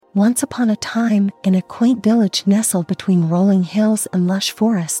Once upon a time, in a quaint village nestled between rolling hills and lush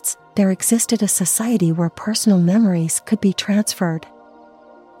forests, there existed a society where personal memories could be transferred.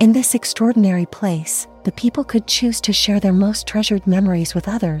 In this extraordinary place, the people could choose to share their most treasured memories with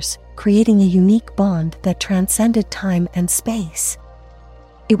others, creating a unique bond that transcended time and space.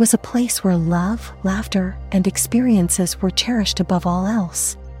 It was a place where love, laughter, and experiences were cherished above all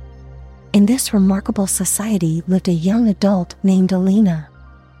else. In this remarkable society lived a young adult named Alina.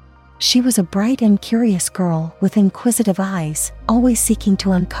 She was a bright and curious girl with inquisitive eyes, always seeking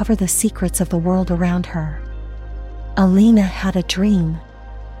to uncover the secrets of the world around her. Alina had a dream.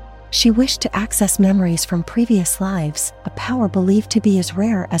 She wished to access memories from previous lives, a power believed to be as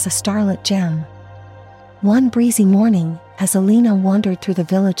rare as a starlit gem. One breezy morning, as Alina wandered through the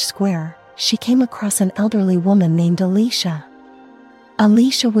village square, she came across an elderly woman named Alicia.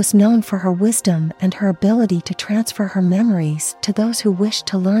 Alicia was known for her wisdom and her ability to transfer her memories to those who wished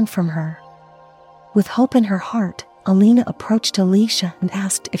to learn from her. With hope in her heart, Alina approached Alicia and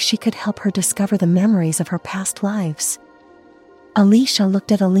asked if she could help her discover the memories of her past lives. Alicia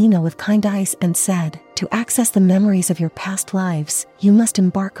looked at Alina with kind eyes and said, "To access the memories of your past lives, you must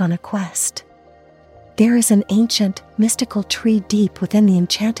embark on a quest. There is an ancient, mystical tree deep within the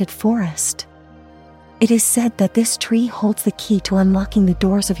enchanted forest. It is said that this tree holds the key to unlocking the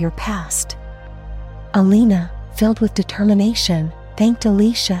doors of your past." Alina, filled with determination, thanked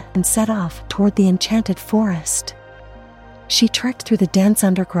Alicia and set off toward the enchanted forest. She trekked through the dense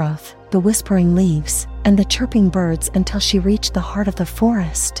undergrowth, the whispering leaves, and the chirping birds until she reached the heart of the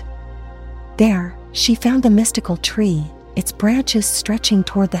forest. There, she found the mystical tree, its branches stretching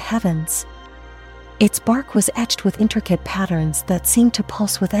toward the heavens. Its bark was etched with intricate patterns that seemed to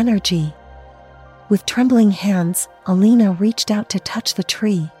pulse with energy. With trembling hands, Alina reached out to touch the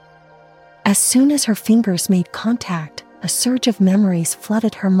tree. As soon as her fingers made contact, a surge of memories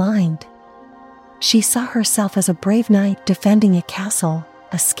flooded her mind. She saw herself as a brave knight defending a castle,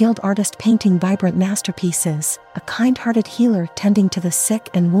 a skilled artist painting vibrant masterpieces, a kind-hearted healer tending to the sick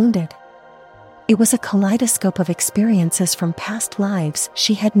and wounded. It was a kaleidoscope of experiences from past lives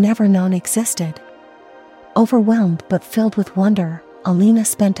she had never known existed. Overwhelmed but filled with wonder, Alina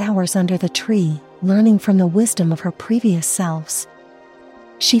spent hours under the tree, learning from the wisdom of her previous selves.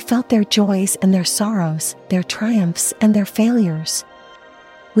 She felt their joys and their sorrows, their triumphs and their failures.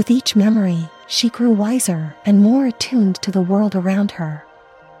 With each memory, she grew wiser and more attuned to the world around her.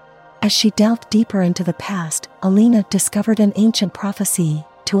 As she delved deeper into the past, Alina discovered an ancient prophecy: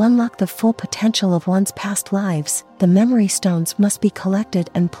 to unlock the full potential of one's past lives, the memory stones must be collected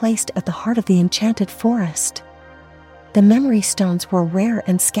and placed at the heart of the enchanted forest. The memory stones were rare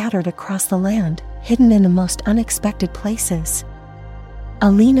and scattered across the land, hidden in the most unexpected places.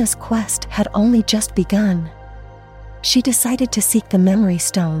 Alina's quest had only just begun. She decided to seek the memory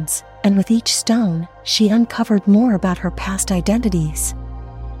stones, and with each stone, she uncovered more about her past identities.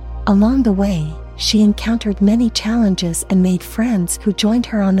 Along the way, she encountered many challenges and made friends who joined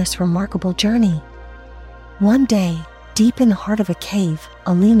her on this remarkable journey. One day, deep in the heart of a cave,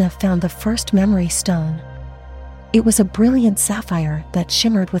 Alina found the first memory stone. It was a brilliant sapphire that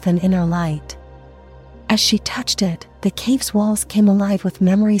shimmered with an inner light. As she touched it, the cave's walls came alive with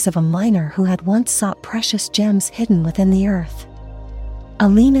memories of a miner who had once sought precious gems hidden within the earth.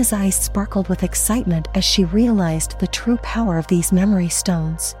 Alina's eyes sparkled with excitement as she realized the true power of these memory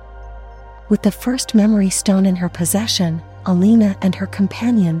stones. With the first memory stone in her possession, Alina and her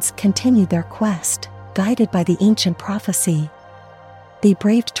companions continued their quest, guided by the ancient prophecy. They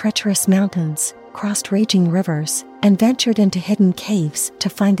braved treacherous mountains, crossed raging rivers, and ventured into hidden caves to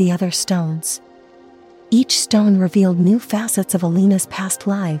find the other stones. Each stone revealed new facets of Alina's past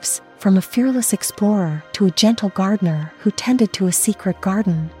lives, from a fearless explorer to a gentle gardener who tended to a secret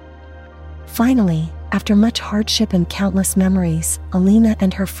garden. Finally, after much hardship and countless memories, Alina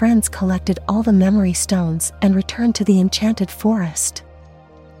and her friends collected all the memory stones and returned to the enchanted forest.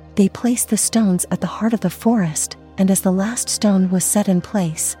 They placed the stones at the heart of the forest, and as the last stone was set in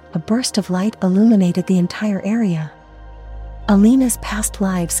place, a burst of light illuminated the entire area. Alina's past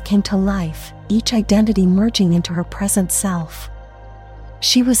lives came to life, each identity merging into her present self.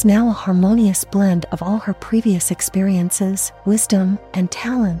 She was now a harmonious blend of all her previous experiences, wisdom, and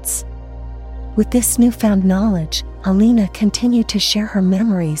talents. With this newfound knowledge, Alina continued to share her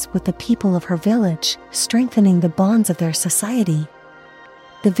memories with the people of her village, strengthening the bonds of their society.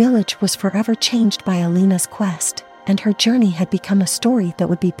 The village was forever changed by Alina's quest, and her journey had become a story that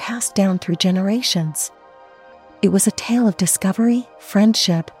would be passed down through generations. It was a tale of discovery,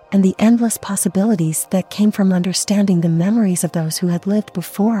 friendship, and the endless possibilities that came from understanding the memories of those who had lived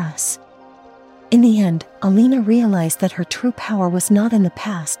before us. In the end, Alina realized that her true power was not in the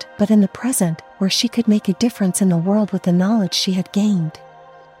past, but in the present, where she could make a difference in the world with the knowledge she had gained.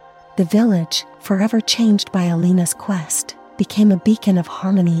 The village, forever changed by Alina's quest, became a beacon of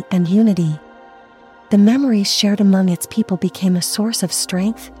harmony and unity. The memories shared among its people became a source of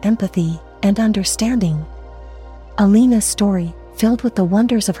strength, empathy, and understanding. Alina's story, filled with the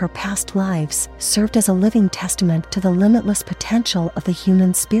wonders of her past lives, served as a living testament to the limitless potential of the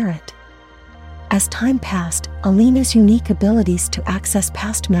human spirit. As time passed, Alina's unique abilities to access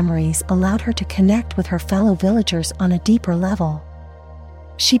past memories allowed her to connect with her fellow villagers on a deeper level.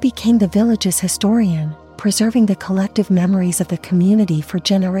 She became the village's historian, preserving the collective memories of the community for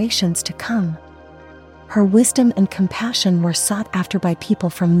generations to come. Her wisdom and compassion were sought after by people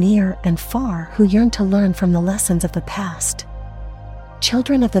from near and far who yearned to learn from the lessons of the past.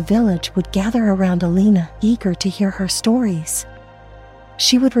 Children of the village would gather around Alina, eager to hear her stories.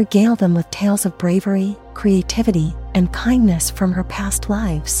 She would regale them with tales of bravery, creativity, and kindness from her past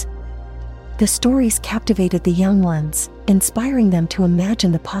lives. The stories captivated the young ones, inspiring them to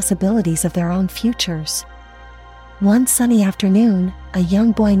imagine the possibilities of their own futures. One sunny afternoon, a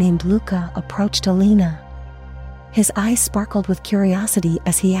young boy named Luca approached Alina. His eyes sparkled with curiosity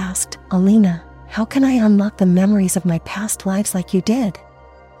as he asked, "Alina, how can I unlock the memories of my past lives like you did?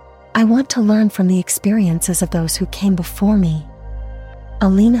 I want to learn from the experiences of those who came before me."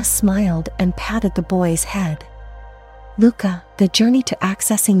 Alina smiled and patted the boy's head. "Luca, the journey to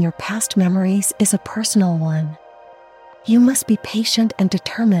accessing your past memories is a personal one. You must be patient and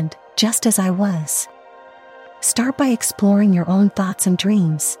determined, just as I was. Start by exploring your own thoughts and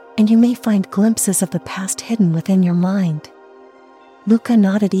dreams, and you may find glimpses of the past hidden within your mind." Luca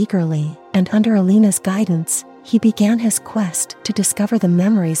nodded eagerly, and under Alina's guidance, he began his quest to discover the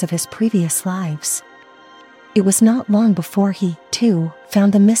memories of his previous lives. It was not long before he, too,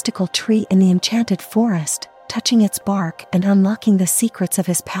 found the mystical tree in the enchanted forest, touching its bark and unlocking the secrets of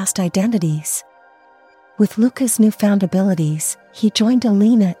his past identities. With Luca's newfound abilities, he joined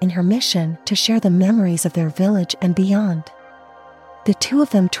Alina in her mission to share the memories of their village and beyond. The two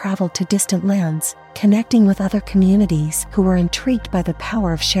of them traveled to distant lands, connecting with other communities who were intrigued by the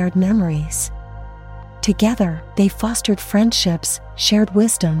power of shared memories. Together, they fostered friendships, shared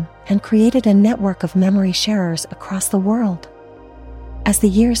wisdom, and created a network of memory sharers across the world. As the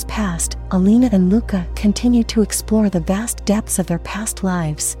years passed, Alina and Luca continued to explore the vast depths of their past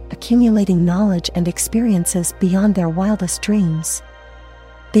lives, accumulating knowledge and experiences beyond their wildest dreams.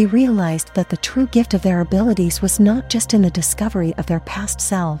 They realized that the true gift of their abilities was not just in the discovery of their past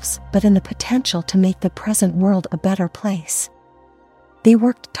selves, but in the potential to make the present world a better place. They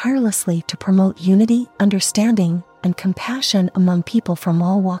worked tirelessly to promote unity, understanding, and compassion among people from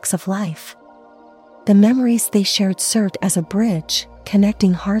all walks of life. The memories they shared served as a bridge,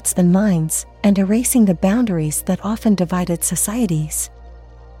 connecting hearts and minds, and erasing the boundaries that often divided societies.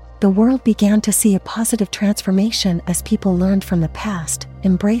 The world began to see a positive transformation as people learned from the past,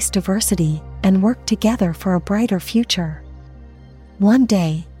 embraced diversity, and worked together for a brighter future. One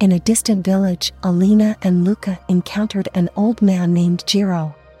day, in a distant village, Alina and Luca encountered an old man named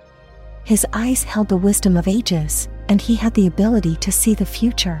Jiro. His eyes held the wisdom of ages, and he had the ability to see the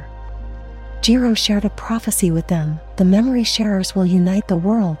future. Jiro shared a prophecy with them: the memory sharers will unite the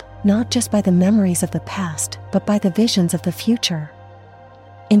world, not just by the memories of the past, but by the visions of the future.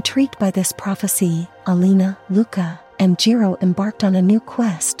 Intrigued by this prophecy, Alina, Luca, and Jiro embarked on a new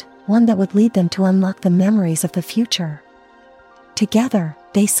quest, one that would lead them to unlock the memories of the future. Together,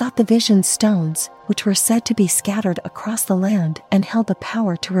 they sought the vision stones, which were said to be scattered across the land and held the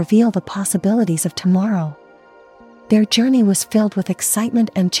power to reveal the possibilities of tomorrow. Their journey was filled with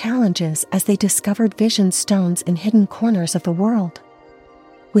excitement and challenges as they discovered vision stones in hidden corners of the world.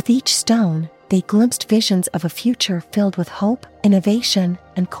 With each stone, they glimpsed visions of a future filled with hope, innovation,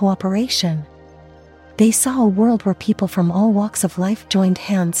 and cooperation. They saw a world where people from all walks of life joined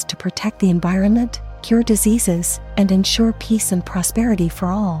hands to protect the environment, cure diseases, and ensure peace and prosperity for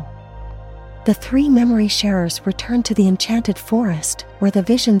all. The three memory sharers returned to the enchanted forest, where the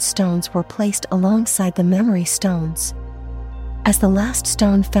vision stones were placed alongside the memory stones. As the last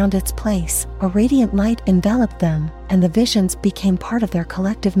stone found its place, a radiant light enveloped them, and the visions became part of their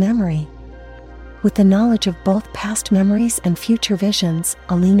collective memory. With the knowledge of both past memories and future visions,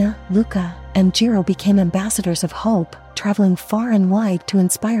 Alina, Luca, and Jiro became ambassadors of hope, traveling far and wide to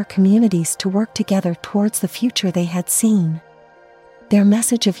inspire communities to work together towards the future they had seen. Their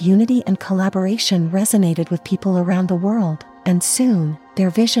message of unity and collaboration resonated with people around the world, and soon, their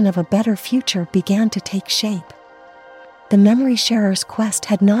vision of a better future began to take shape. The memory sharer's quest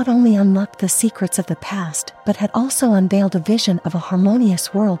had not only unlocked the secrets of the past, but had also unveiled a vision of a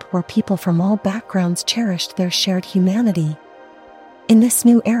harmonious world where people from all backgrounds cherished their shared humanity. In this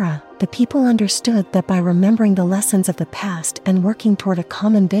new era, the people understood that by remembering the lessons of the past and working toward a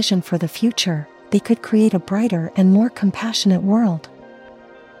common vision for the future, they could create a brighter and more compassionate world.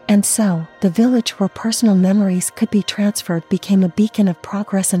 And so, the village where personal memories could be transferred became a beacon of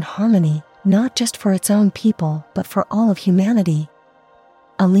progress and harmony, not just for its own people but for all of humanity.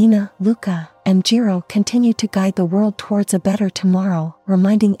 Alina, Luca, and Jiro continued to guide the world towards a better tomorrow,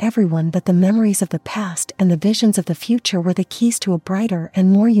 reminding everyone that the memories of the past and the visions of the future were the keys to a brighter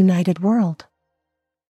and more united world.